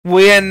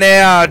We are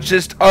now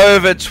just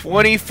over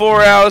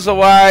 24 hours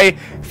away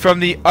from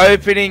the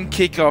opening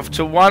kickoff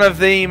to one of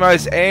the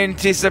most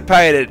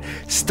anticipated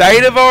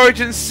State of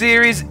Origin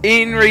series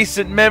in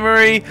recent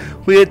memory.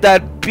 We had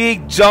that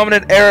big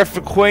dominant era for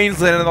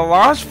Queensland. In the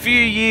last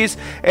few years,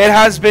 it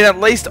has been,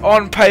 at least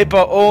on paper,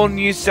 all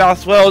New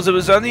South Wales. It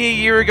was only a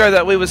year ago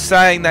that we were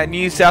saying that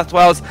New South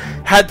Wales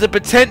had the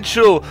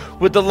potential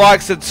with the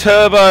likes of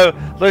Turbo,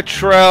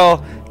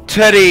 Latrell,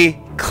 Teddy,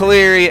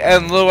 Cleary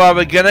and Lua.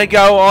 We're going to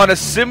go on a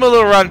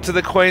similar run to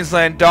the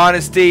Queensland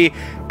Dynasty,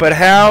 but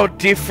how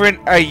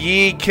different a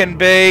year can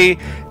be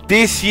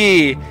this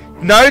year.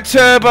 No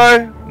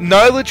Turbo,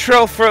 no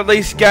Latrell for at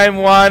least game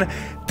one.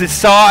 The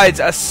sides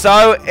are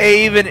so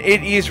even,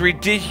 it is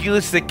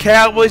ridiculous. The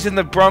Cowboys and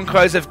the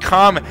Broncos have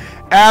come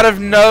out of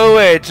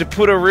nowhere to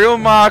put a real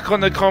mark on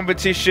the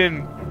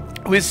competition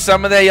with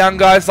some of their young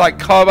guys like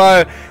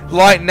Cobo,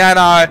 like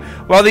Nano,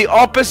 while the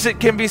opposite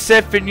can be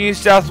said for New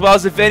South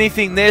Wales. If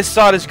anything, their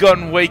side has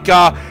gotten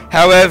weaker.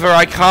 However,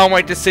 I can't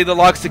wait to see the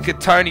likes of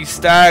Katoni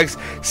Staggs,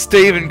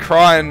 Stephen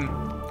Cryan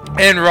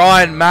and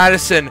Ryan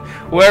Madison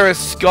wear a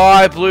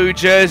sky blue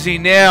jersey.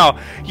 Now,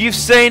 you've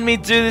seen me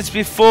do this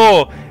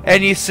before,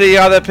 and you see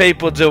other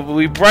people do it.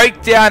 We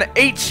break down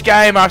each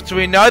game after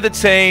we know the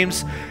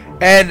teams,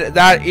 and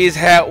that is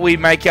how we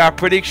make our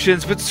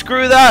predictions. But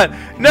screw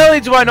that. Not only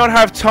do I not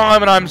have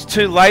time and I'm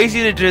too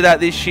lazy to do that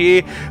this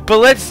year, but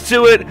let's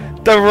do it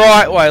the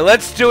right way.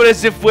 Let's do it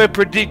as if we're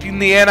predicting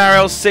the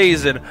NRL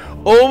season.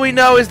 All we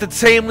know is the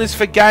team list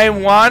for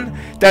game one.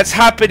 That's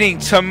happening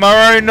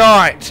tomorrow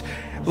night.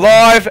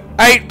 Live,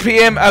 8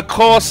 PM,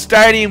 Accor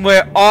Stadium,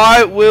 where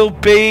I will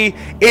be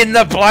in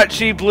the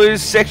Blatchy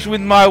Blues section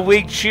with my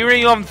wig,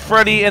 cheering on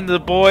Freddie and the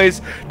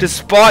boys,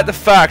 despite the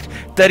fact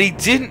that he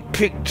didn't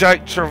pick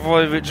Jake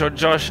Trbojevic or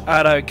Josh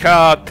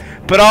Addo-Carr.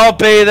 But I'll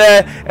be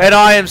there, and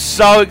I am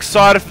so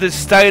excited for this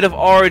State of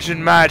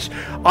Origin match.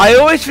 I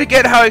always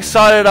forget how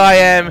excited I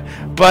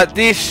am, but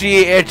this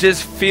year it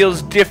just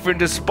feels different,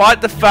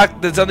 despite the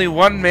fact there's only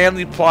one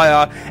Manly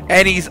player,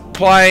 and he's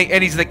playing,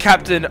 and he's the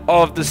captain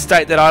of the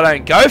state that I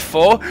don't go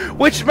for,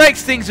 which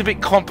makes things a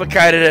bit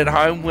complicated at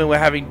home when we're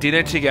having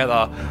dinner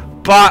together.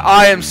 But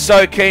I am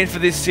so keen for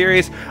this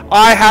series.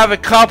 I have a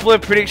couple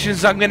of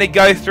predictions I'm going to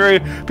go through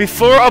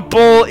before a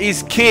ball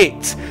is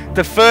kicked.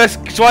 The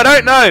first, so I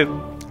don't know.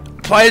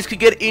 Players could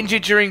get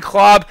injured during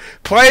club.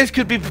 Players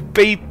could be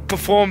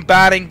perform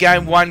bad in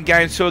game 1,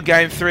 game 2, or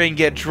game 3 and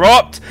get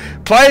dropped.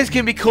 Players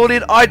can be called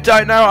in. I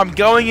don't know. I'm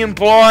going in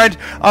blind.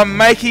 I'm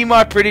making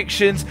my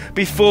predictions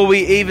before we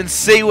even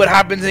see what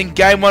happens in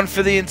game 1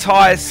 for the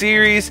entire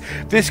series.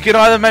 This could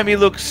either make me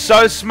look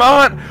so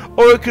smart,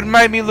 or it could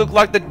make me look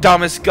like the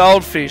dumbest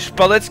goldfish.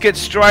 But let's get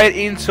straight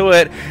into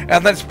it,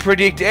 and let's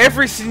predict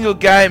every single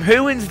game,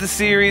 who wins the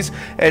series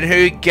and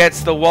who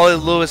gets the Wally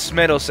Lewis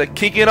medal. So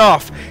kicking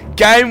off,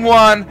 game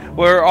 1,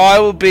 where I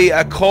will be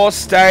at Accor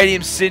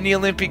Stadium, Sydney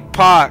Olympic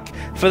Park,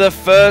 for the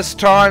first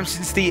time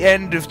since the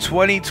end of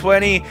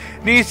 2020.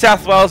 New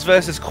South Wales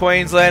versus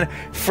Queensland.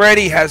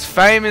 Freddie has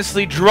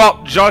famously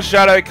dropped Josh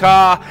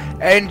Addo-Carr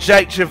and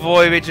Jake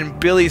Trbojevic, and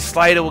Billy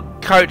Slater will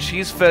coach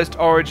his first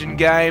Origin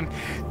game.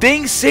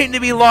 Things seem to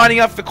be lining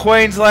up for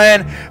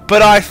Queensland,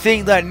 but I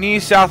think that New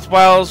South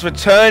Wales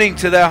returning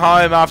to their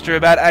home after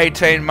about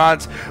 18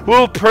 months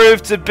will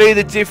prove to be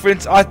the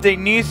difference. I think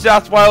New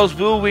South Wales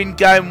will win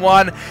game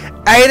 1,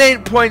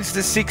 18 points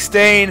to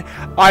 16.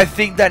 I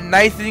think that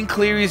Nathan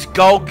Cleary's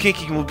goal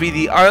kicking will be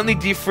the only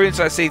difference.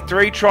 I see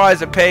 3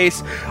 tries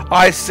apiece.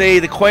 I see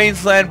the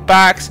Queensland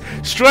backs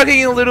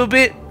struggling a little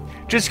bit,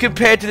 just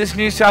compared to this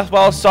New South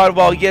Wales side.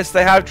 While yes,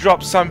 they have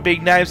dropped some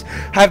big names,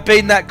 have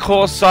been that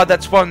core side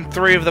that's won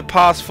 3 of the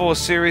past 4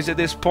 series at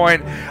this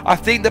point. I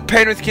think the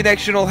Penrith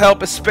connection will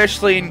help,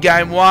 especially in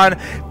game 1.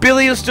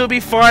 Billy will still be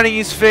finding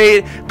his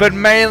feet, but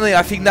mainly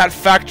I think that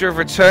factor of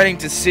returning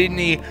to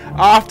Sydney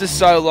after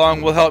so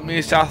long will help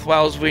New South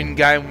Wales win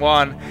game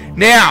 1.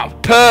 Now,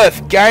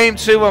 Perth, game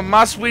 2, a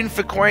must-win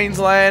for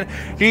Queensland.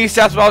 New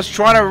South Wales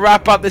trying to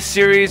wrap up the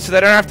series so they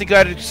don't have to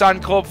go to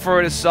Suncorp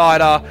for a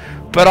decider.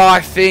 But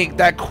I think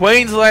that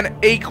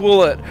Queensland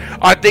equal it.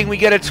 I think we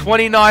get a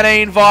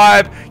 2019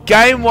 vibe.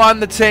 Game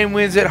 1, the team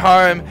wins at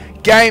home.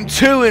 Game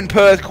 2 in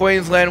Perth,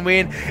 Queensland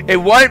win. It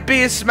won't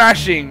be as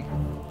smashing.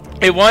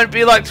 It won't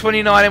be like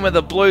 2019 where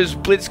the Blues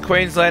blitz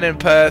Queensland and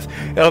Perth.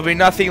 It'll be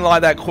nothing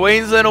like that.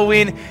 Queensland will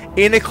win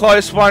in a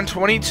close one,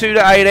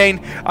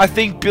 22-18. I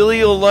think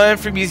Billy will learn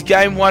from his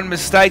game 1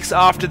 mistakes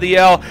after the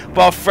L,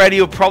 while Freddie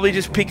will probably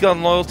just pick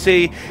on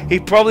loyalty. He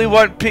probably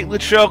won't pick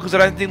Latrell because I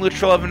don't think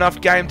Latrell will have enough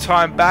game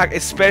time back,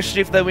 especially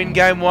if they win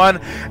game 1.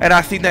 And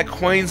I think that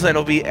Queensland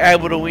will be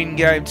able to win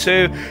game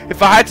 2.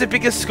 If I had to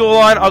pick a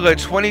scoreline, I'll go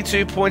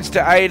 22 points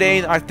to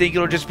 18. I think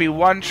it'll just be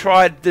 1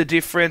 try the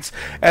difference.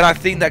 And I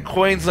think that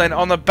Queensland,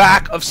 on the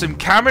back of some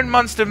Cameron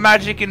Munster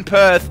magic in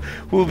Perth,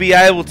 will be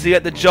able to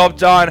get the job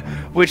done,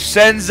 which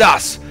sends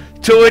us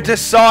to a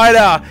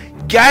decider.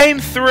 Game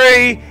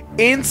 3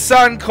 in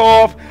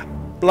Suncorp.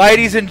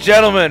 Ladies and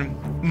gentlemen,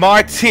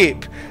 my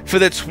tip for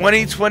the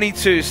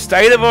 2022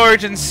 State of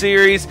Origin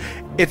series,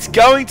 it's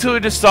going to a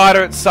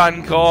decider at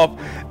Suncorp.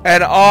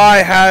 and I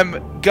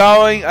am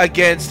going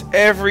against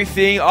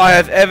everything I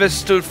have ever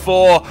stood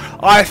for.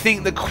 I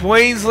think the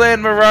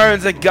Queensland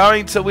Maroons are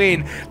going to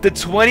win the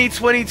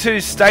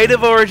 2022 State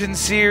of Origin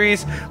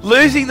Series,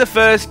 losing the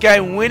first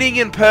game, winning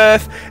in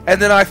Perth,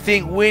 and then I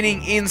think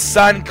winning in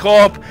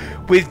Suncorp,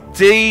 with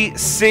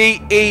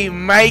DCE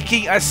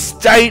making a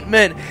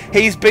statement.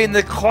 He's been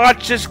the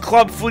clutchest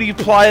club footy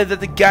player that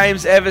the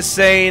game's ever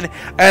seen,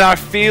 and I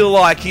feel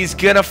like he's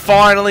going to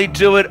finally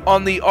do it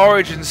on the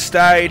Origin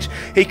stage.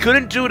 He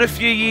couldn't do it a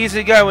few years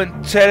ago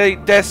when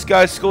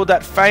Tedesco scored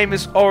that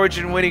famous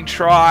Origin winning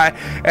try,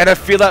 and I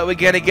feel like we're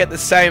going to get the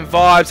same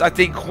vibes. I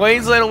think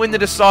Queensland will win the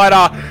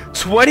decider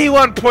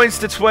 21 points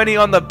to 20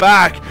 on the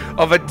back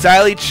of a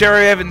Daly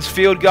Cherry Evans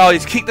field goal.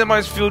 He's kicked the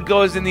most field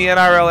goals in the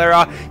NRL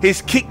era.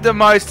 He's kicked the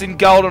most in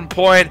Golden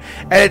Point,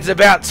 and it's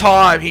about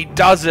time he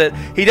does it.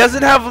 He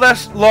doesn't have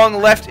long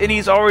left in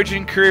his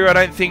Origin career, I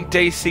don't think,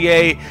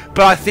 DCE,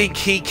 but I think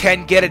he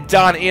can get it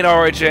done in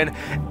Origin.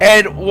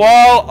 And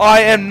while I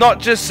am not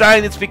just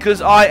saying this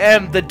because I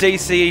am the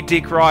DCE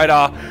Dick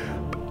Rider,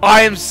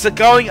 I am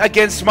going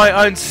against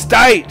my own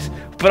state,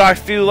 but I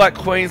feel like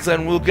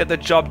Queensland will get the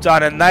job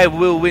done and they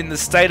will win the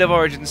State of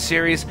Origin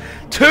Series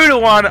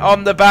 2-1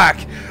 on the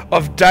back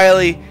of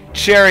Daly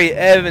Cherry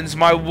Evans.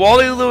 My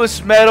Wally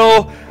Lewis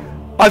medal,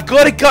 I've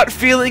got a gut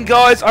feeling,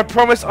 guys. I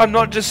promise I'm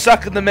not just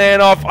sucking the man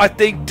off. I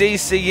think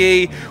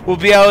DCE will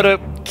be able to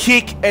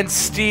kick and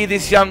steer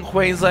this young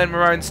Queensland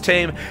Maroons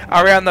team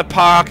around the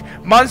park.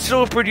 Munster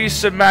will produce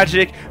some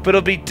magic, but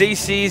it'll be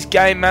DCE's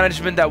game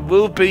management that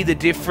will be the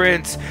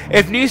difference.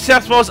 If New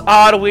South Wales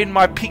are to win,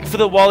 my pick for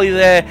the Wally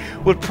there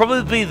would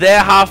probably be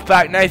their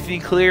halfback,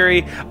 Nathan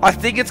Cleary. I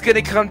think it's going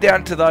to come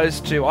down to those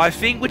two. I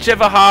think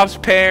whichever halves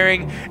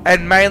pairing,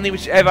 and mainly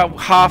whichever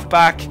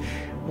halfback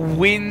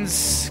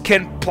wins,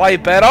 can play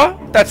better,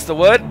 that's the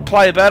word,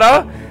 play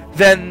better,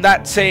 then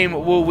that team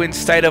will win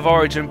State of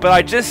Origin. But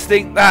I just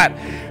think that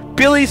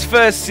Billy's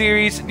first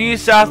series, New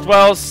South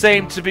Wales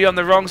seemed to be on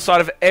the wrong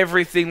side of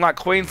everything, like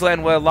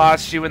Queensland were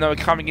last year when they were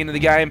coming into the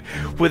game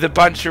with a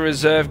bunch of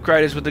reserve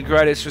graders, with the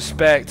greatest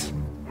respect.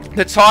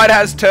 The tide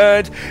has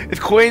turned. If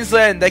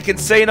Queensland, they can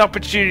see an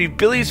opportunity.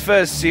 Billy's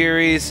first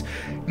series,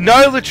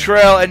 no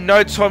Latrell and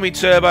no Tommy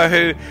Turbo,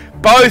 who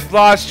both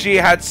last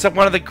year had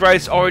one of the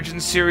greatest Origin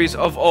series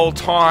of all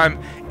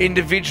time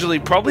individually.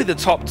 Probably the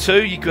top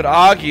two, you could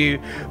argue.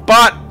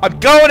 But I'm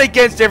going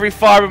against every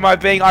fibre of my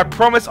being. I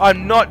promise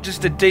I'm not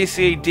just a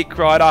DCE Dick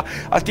Rider.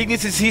 I think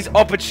this is his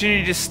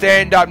opportunity to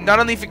stand up, not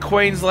only for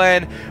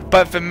Queensland,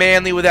 but for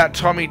Manly without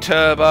Tommy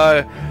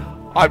Turbo.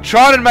 I'm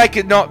trying to make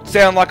it not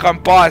sound like I'm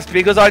biased,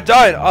 because I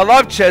don't. I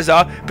love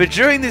Chezza, but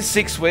during this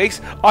 6 weeks,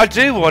 I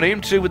do want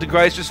him to, with the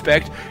greatest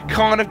respect,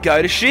 kind of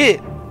go to shit.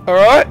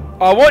 Alright?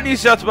 I want New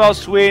South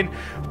Wales to win,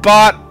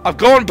 but I've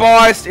gone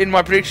biased in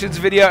my predictions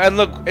video, and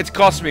look, it's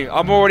cost me.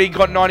 I'm already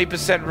got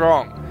 90%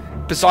 wrong.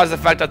 Besides the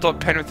fact I thought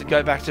Penrith would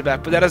go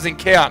back-to-back, but that doesn't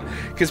count,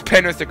 because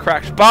Penrith are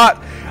cracked. But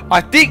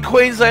I think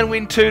Queensland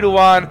win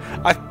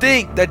 2-1. I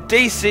think that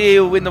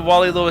DCE will win the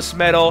Wally Lewis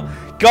medal.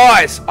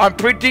 Guys, I'm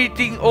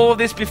predicting all of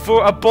this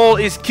before a ball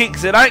is kicked,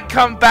 so don't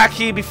come back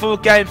here before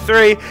Game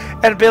 3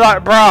 and be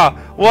like, bruh,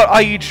 what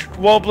are you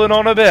wobbling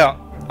on about?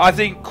 I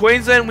think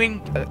Queensland win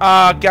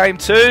Game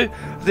 2.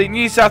 I think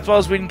New South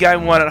Wales win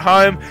Game 1 at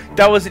home.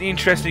 That was an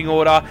interesting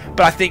order,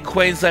 but I think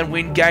Queensland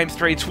win Game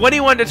 3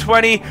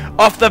 21-20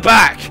 off the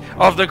back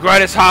of the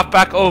greatest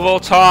halfback of all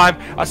time.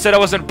 I said I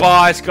wasn't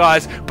biased,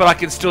 guys, but I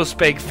can still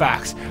speak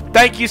facts.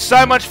 Thank you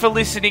so much for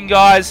listening,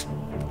 guys.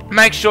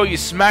 Make sure you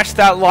smash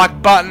that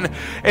like button.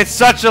 It's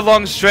such a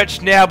long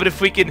stretch now, but if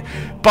we can,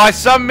 by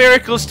some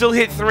miracle, still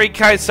hit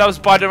 3K subs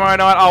by tomorrow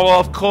night, I will,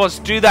 of course,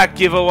 do that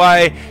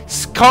giveaway.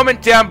 Comment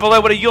down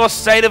below what are your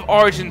State of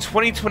Origin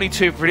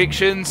 2022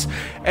 predictions.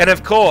 And,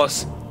 of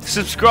course,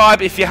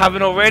 subscribe if you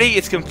haven't already.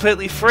 It's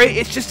completely free.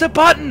 It's just a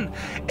button.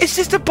 It's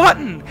just a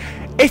button.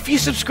 If you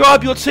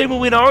subscribe, your team will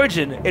win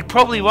Origin. It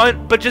probably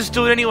won't, but just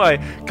do it anyway.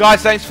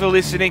 Guys, thanks for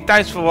listening.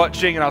 Thanks for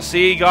watching, and I'll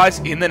see you guys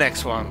in the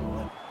next one.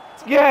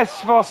 Yes,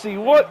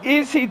 Fossey, what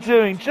is he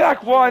doing?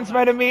 Jack Wines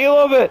made a meal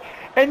of it.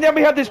 And then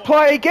we have this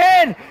play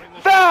again.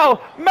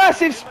 Foul,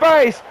 massive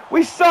space.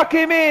 We suck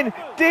him in.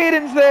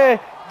 Dearden's there.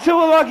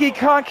 Tuolagi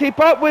can't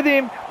keep up with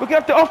him. We're going to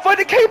have to offer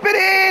to keep it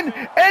in.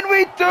 And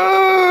we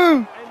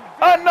do.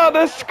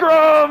 Another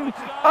scrum.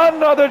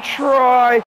 Another try.